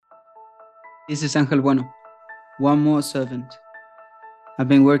This is Angel Bueno, one more servant. I've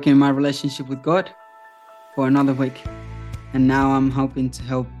been working in my relationship with God for another week, and now I'm hoping to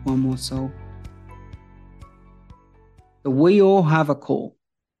help one more soul. So we all have a call.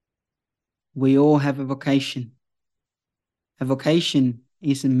 We all have a vocation. A vocation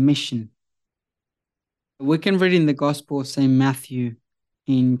is a mission. We can read in the Gospel of St. Matthew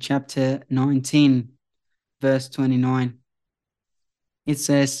in chapter 19, verse 29. It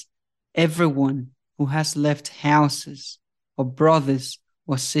says, everyone who has left houses or brothers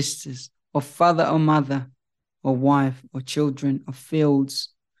or sisters or father or mother or wife or children or fields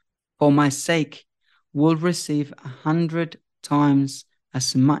for my sake will receive 100 times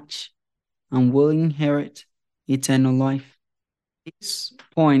as much and will inherit eternal life. This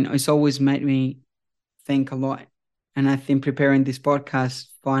point has always made me think a lot. And I think preparing this podcast,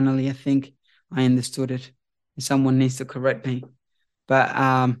 finally, I think I understood it. Someone needs to correct me. But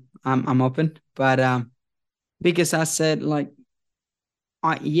I'm open. But because I said, like,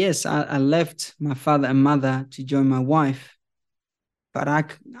 I left my father and mother to join my wife, but I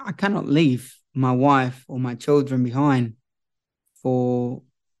cannot leave my wife or my children behind for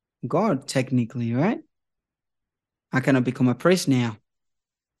God, technically, right? I cannot become a priest now.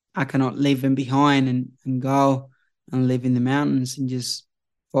 I cannot leave them behind and go and live in the mountains and just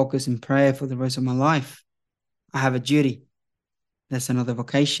focus in prayer for the rest of my life. I have a duty. That's another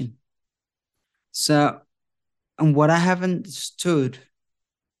vocation. So, and what I have understood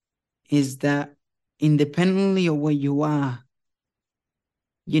is that independently of where you are,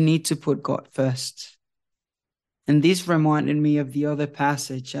 you need to put God first. And this reminded me of the other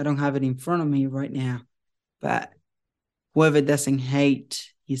passage. I don't have it in front of me right now, but whoever doesn't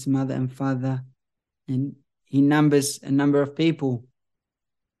hate his mother and father, and he numbers a number of people,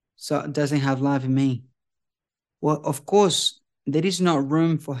 so it doesn't have life in me. Well, of course, there is no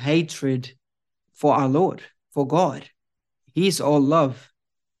room for hatred for our Lord, for God. He is all love,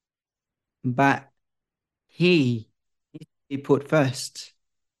 but he needs to be put first.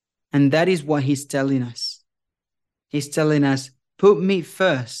 And that is what he's telling us. He's telling us, put me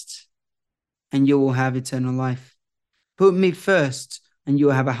first and you will have eternal life. Put me first and you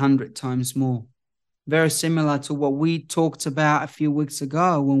will have 100 times more. Very similar to what we talked about a few weeks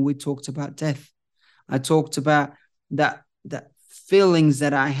ago when we talked about death. I talked about that feelings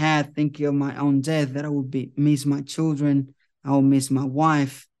that I had thinking of my own death, that I would miss my children, I will miss my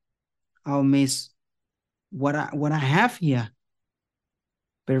wife, I'll miss what I have here.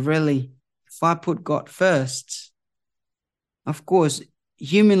 But really, if I put God first, of course,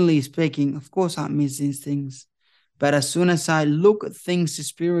 humanly speaking, of course I miss these things. But as soon as I look at things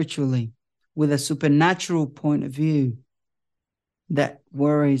spiritually with a supernatural point of view, that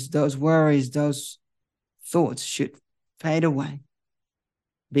those thoughts should fade away.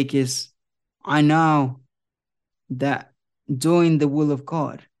 Because I know that doing the will of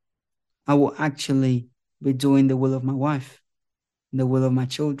God, I will actually be doing the will of my wife, the will of my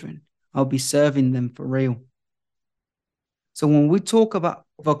children. I'll be serving them for real. So when we talk about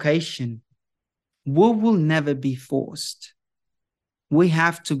vocation, we will never be forced. We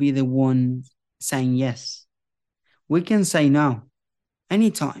have to be the one saying yes. We can say no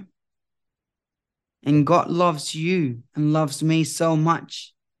anytime. And God loves you and loves me so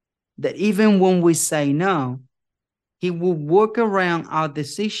much that even when we say no, he will work around our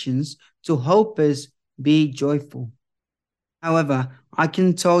decisions to help us be joyful. However, I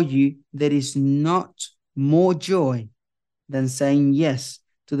can tell you there is not more joy than saying yes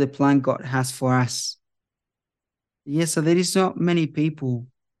to the plan God has for us. Yes, so there is not many people.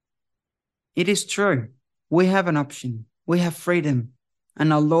 It is true. We have an option. We have freedom,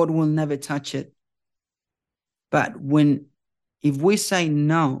 and our Lord will never touch it. But if we say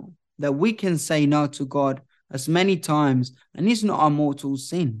no, that we can say no to God as many times, and it's not a mortal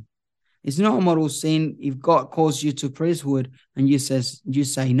sin. It's not a mortal sin if God calls you to priesthood and you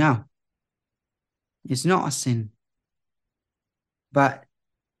say no. It's not a sin. But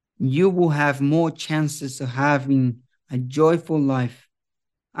you will have more chances of having a joyful life,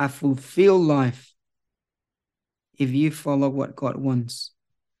 a fulfilled life, if you follow what God wants.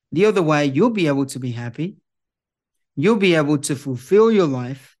 The other way, you'll be able to be happy. You'll be able to fulfill your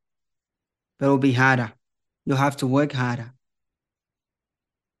life, but it'll be harder. You'll have to work harder.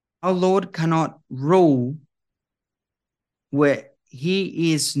 Our Lord cannot rule where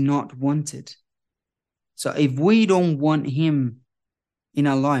he is not wanted. So if we don't want him in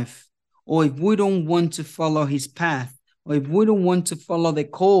our life, or if we don't want to follow his path, or if we don't want to follow the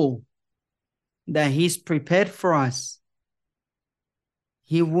call that he's prepared for us,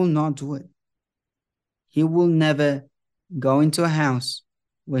 he will not do it. He will never go into a house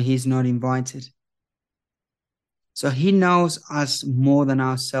where he's not invited. So he knows us more than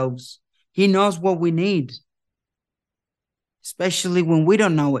ourselves. He knows what we need, especially when we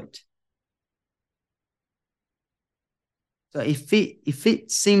don't know it. So if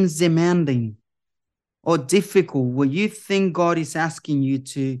it seems demanding or difficult, what you think God is asking you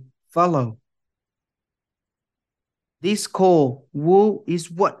to follow, this call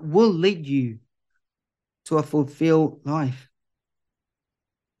is what will lead you to a fulfilled life.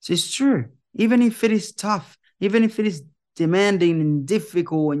 So it's true. Even if it is tough, even if it is demanding and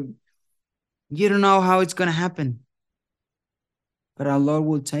difficult and you don't know how it's going to happen, but our Lord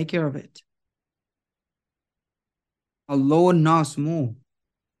will take care of it. Our Lord knows more.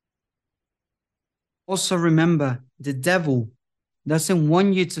 Also remember, the devil doesn't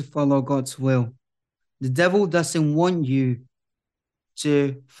want you to follow God's will. The devil doesn't want you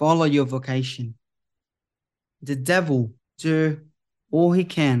to follow your vocation. The devil do all he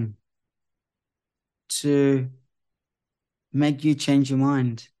can to make you change your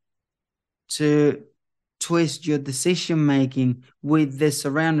mind, to twist your decision making with the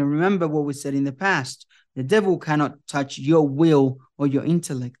surrounding. Remember what we said in the past. The devil cannot touch your will or your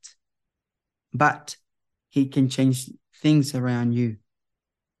intellect, but he can change things around you.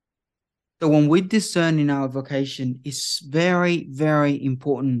 So when we discern in our vocation, it's very, very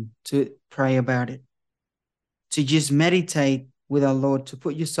important to pray about it, to just meditate with our Lord, to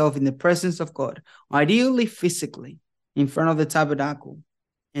put yourself in the presence of God, ideally physically in front of the tabernacle,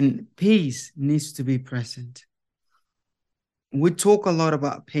 and peace needs to be present. We talk a lot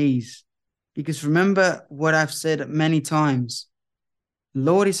about peace because remember what I've said many times.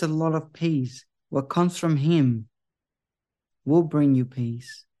 Lord is a lot of peace. What comes from him will bring you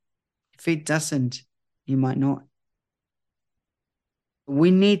peace. If it doesn't, it might not. We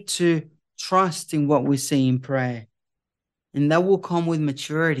need to trust in what we see in prayer, and that will come with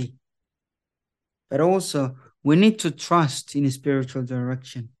maturity. But also, we need to trust in a spiritual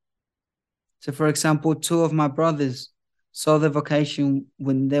direction. So, for example, two of my brothers saw the vocation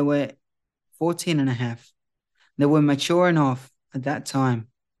when they were 14 and a half. They were mature enough at that time.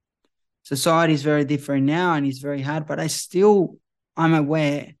 Society is very different now and it's very hard, but I'm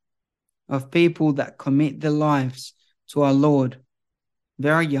aware of people that commit their lives to our Lord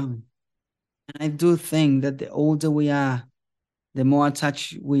very young. And I do think that the older we are, the more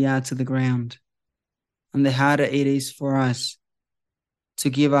attached we are to the ground, and the harder it is for us to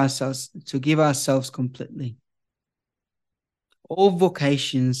give ourselves completely. All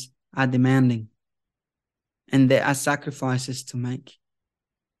vocations are demanding, and there are sacrifices to make.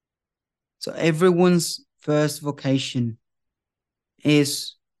 So everyone's first vocation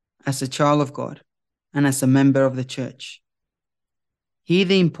is as a child of God and as a member of the church. Hear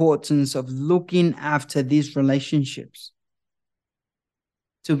the importance of looking after these relationships,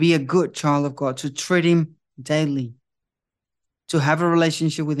 to be a good child of God, to treat him daily, to have a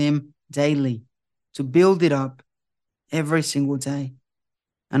relationship with him daily, to build it up every single day,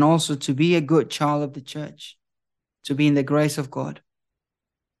 and also to be a good child of the church, to be in the grace of God.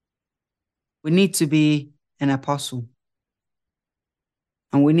 We need to be an apostle,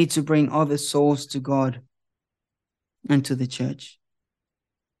 and we need to bring other souls to God and to the church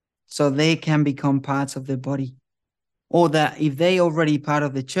so they can become parts of the body. Or that if they already part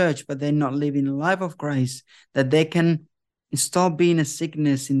of the church, but they're not living a life of grace, that they can stop being a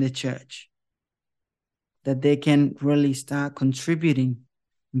sickness in the church, that they can really start contributing,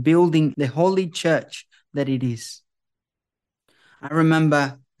 building the holy church that it is. I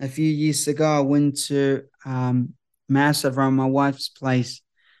remember a few years ago, I went to Mass around my wife's place,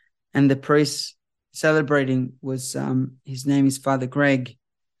 and the priest celebrating was, his name is Father Greg.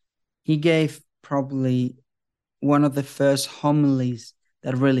 He gave probably one of the first homilies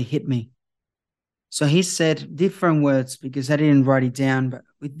that really hit me. So he said different words, because I didn't write it down, but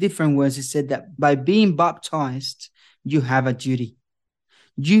with different words, he said that by being baptized, you have a duty.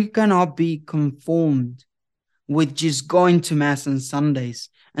 You cannot be conformed with just going to Mass on Sundays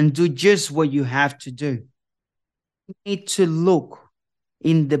and do just what you have to do. You need to look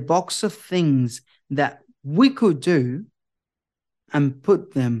in the box of things that we could do and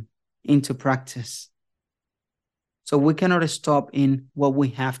put them into practice. So we cannot stop in what we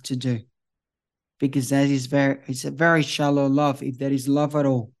have to do, because that is it's a very shallow love. If there is love at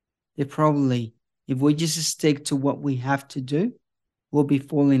all, then probably if we just stick to what we have to do, we'll be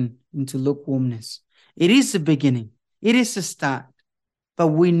falling into lukewarmness. It is the beginning. It is a start, but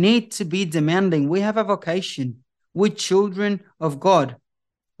we need to be demanding. We have a vocation. We're children of God.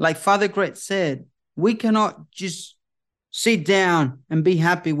 Like Father Gret said, we cannot just sit down and be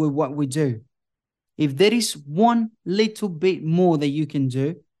happy with what we do. If there is one little bit more that you can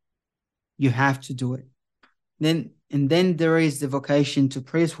do, you have to do it. Then there is the vocation to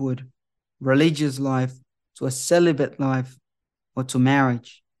priesthood, religious life, to a celibate life, or to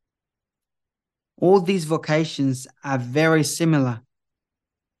marriage. All these vocations are very similar.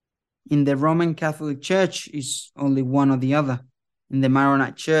 In the Roman Catholic Church, is only one or the other. In the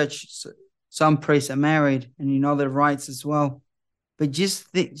Maronite Church, some priests are married, and in other rites as well. But just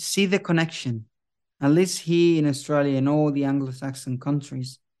see the connection. At least here in Australia and all the Anglo-Saxon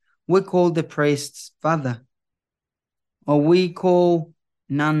countries, we call the priests father, or we call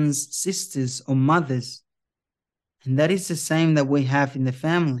nuns sisters or mothers. And that is the same that we have in the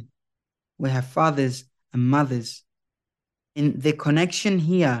family. We have fathers and mothers. And the connection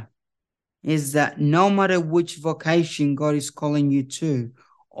here is that no matter which vocation God is calling you to,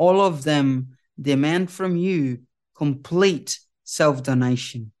 all of them demand from you complete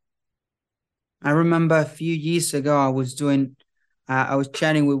self-donation. I remember a few years ago, I was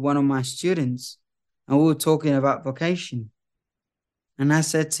chatting with one of my students, and we were talking about vocation. And I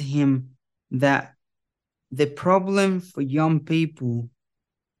said to him that the problem for young people,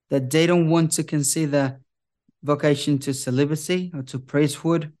 that they don't want to consider vocation to celibacy or to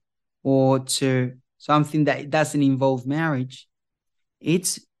priesthood or to something that doesn't involve marriage,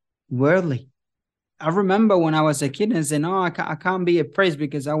 it's worldly. I remember when I was a kid and said, no, I can't be a priest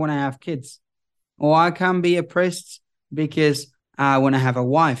because I want to have kids. Or I can't be a priest because I want to have a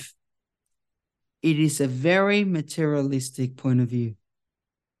wife. It is a very materialistic point of view,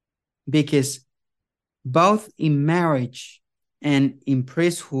 because both in marriage and in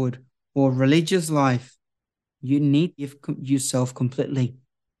priesthood or religious life, you need to give yourself completely.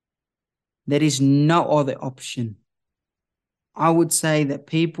 There is no other option. I would say that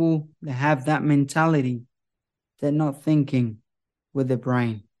people that have that mentality, they're not thinking with the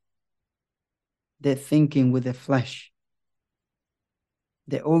brain. They're thinking with the flesh.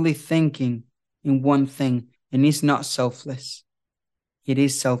 They're only thinking in one thing, and it's not selfless. It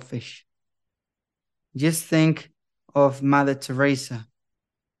is selfish. Just think of Mother Teresa.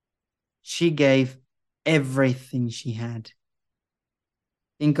 She gave everything she had.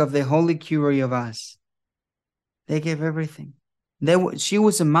 Think of the Holy Curie of us. They gave everything. She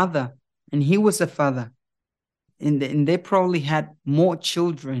was a mother and he was a father. And they probably had more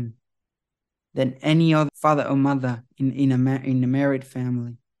children than any other father or mother in a married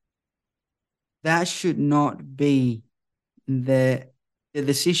family. That should not be the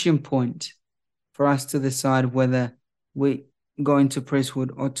decision point for us to decide whether we go into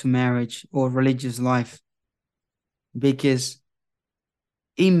priesthood or to marriage or religious life. Because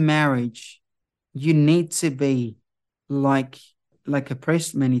in marriage, you need to be like a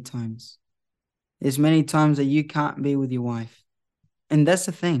priest many times. There's many times that you can't be with your wife. And that's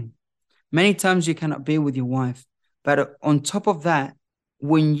the thing. Many times you cannot be with your wife. But on top of that,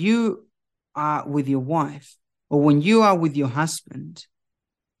 when you are with your wife or when you are with your husband,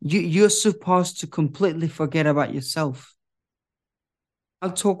 you're supposed to completely forget about yourself.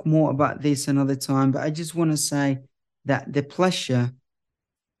 I'll talk more about this another time, but I just want to say that the pleasure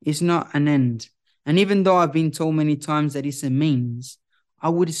is not an end. And even though I've been told many times that it's a means, I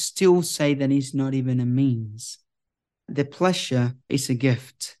would still say that it's not even a means. The pleasure is a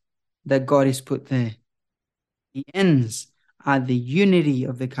gift that God has put there. The ends are the unity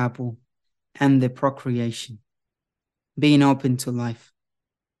of the couple and the procreation, being open to life.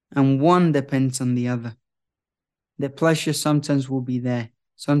 And one depends on the other. The pleasure sometimes will be there,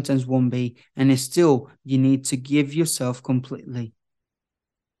 sometimes won't be. And it's still, you need to give yourself completely.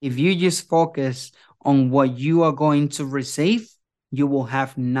 If you just focus on what you are going to receive, you will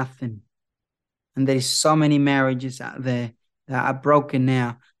have nothing. And there's so many marriages out there that are broken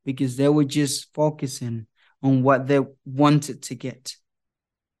now because they were just focusing on what they wanted to get.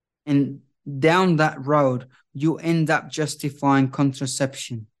 And down that road, you end up justifying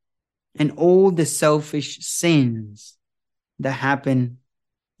contraception and all the selfish sins that happen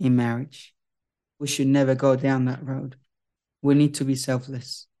in marriage. We should never go down that road. We need to be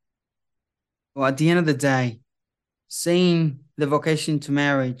selfless. Well, at the end of the day, seeing the vocation to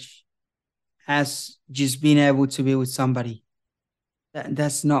marriage as just being able to be with somebody,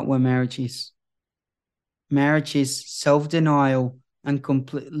 that's not what marriage is. Marriage is self-denial and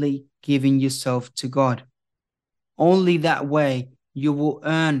completely giving yourself to God. Only that way you will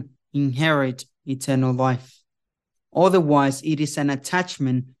inherit eternal life. Otherwise, it is an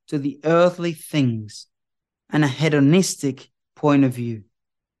attachment to the earthly things and a hedonistic point of view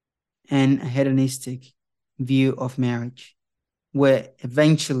and a hedonistic view of marriage, where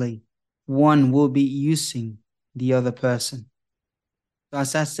eventually one will be using the other person. So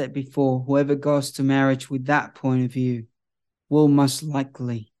as I said before, whoever goes to marriage with that point of view will most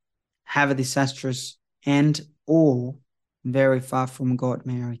likely have a disastrous and or very far from God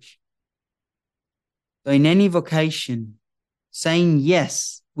marriage. So in any vocation, saying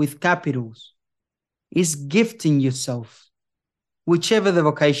yes with capitals is gifting yourself, whichever the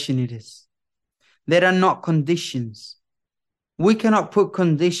vocation it is. There are not conditions. We cannot put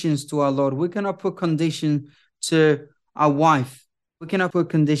conditions to our Lord. We cannot put conditions to our wife. We cannot put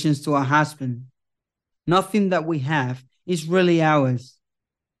conditions to our husband. Nothing that we have is really ours.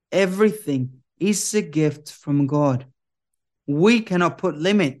 Everything is a gift from God. We cannot put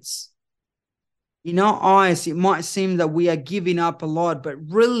limits. In our eyes, it might seem that we are giving up a lot, but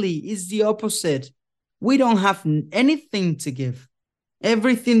really it's the opposite. We don't have anything to give.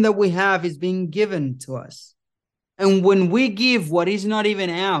 Everything that we have is being given to us. And when we give what is not even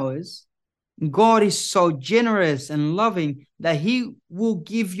ours, God is so generous and loving that he will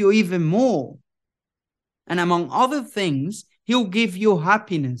give you even more. And among other things, he'll give you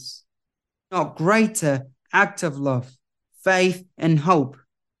happiness. Not greater act of love, faith, and hope.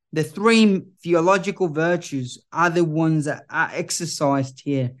 The three theological virtues are the ones that are exercised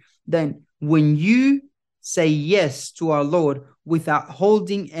here. Then when you say yes to our Lord without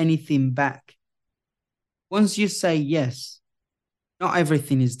holding anything back, once you say yes, not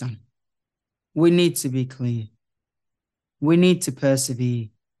everything is done. We need to be clear. We need to persevere.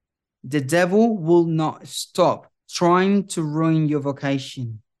 The devil will not stop trying to ruin your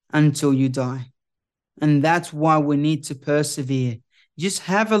vocation until you die. And that's why we need to persevere. Just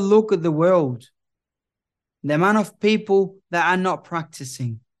have a look at the world. The amount of people that are not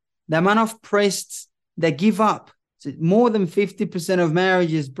practicing, the amount of priests that give up. More than 50% of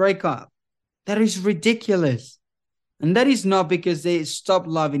marriages break up. That is ridiculous. And that is not because they stop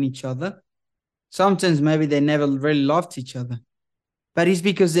loving each other. Sometimes maybe they never really loved each other. But it's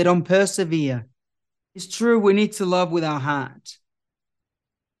because they don't persevere. It's true, we need to love with our heart,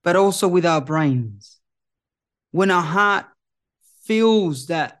 but also with our brains. When our heart feels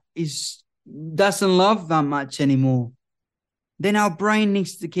that it doesn't love that much anymore, then our brain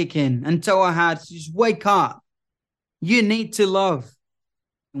needs to kick in and tell our heart, just wake up. You need to love.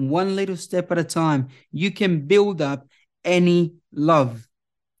 And one little step at a time, you can build up any love.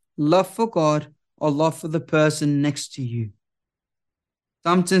 Love for God or love for the person next to you.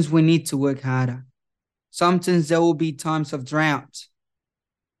 Sometimes we need to work harder. Sometimes there will be times of drought.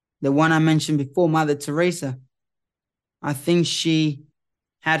 The one I mentioned before, Mother Teresa, I think she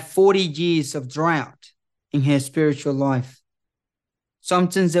had 40 years of drought in her spiritual life.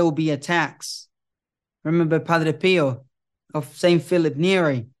 Sometimes there will be attacks. Remember Padre Pio of St. Philip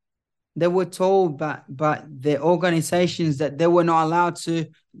Neri? They were told by the organizations that they were not allowed to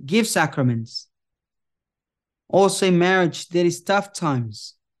give sacraments. Also in marriage, there is tough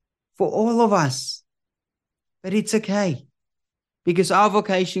times for all of us. But it's okay, because our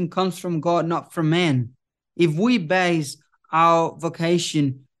vocation comes from God, not from man. If we base our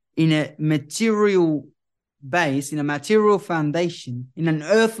vocation in a material base, in a material foundation, in an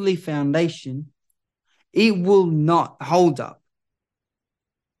earthly foundation, it will not hold up.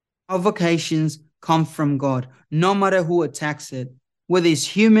 Our vocations come from God, no matter who attacks it, whether it's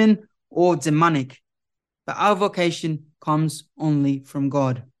human or demonic. But our vocation comes only from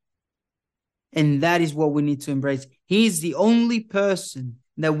God. And that is what we need to embrace. He is the only person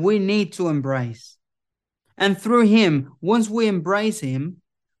that we need to embrace. And through him, once we embrace him,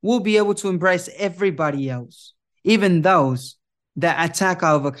 we'll be able to embrace everybody else, even those that attack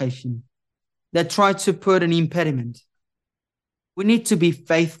our vocation, that try to put an impediment. We need to be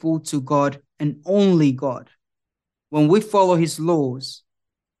faithful to God and only God. When we follow his laws,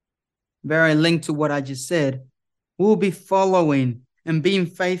 very linked to what I just said, we'll be following and being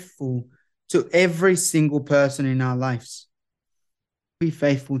faithful to every single person in our lives. Be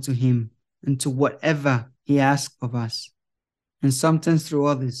faithful to him and to whatever he asks of us, and sometimes through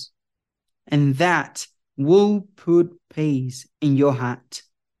others. And that will put peace in your heart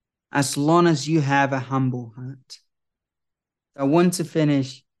as long as you have a humble heart. I want to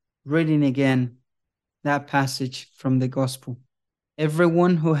finish reading again that passage from the gospel.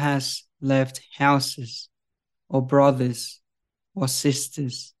 Everyone who has left houses or brothers or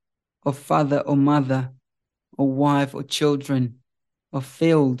sisters or father or mother or wife or children or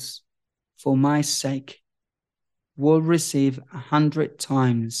fields for my sake will receive 100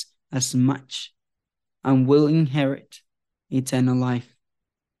 times as much and will inherit eternal life.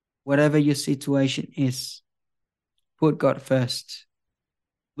 Whatever your situation is, put God first.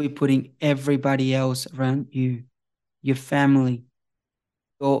 We're putting everybody else around you, your family,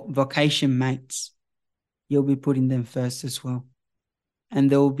 your vocation mates. You'll be putting them first as well. and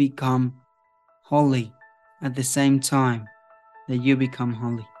they will become holy at the same time that you become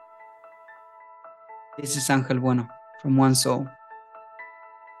holy. This is Angel Bueno from One Soul.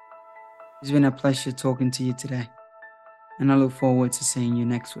 It's been a pleasure talking to you today, and I look forward to seeing you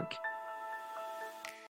next week.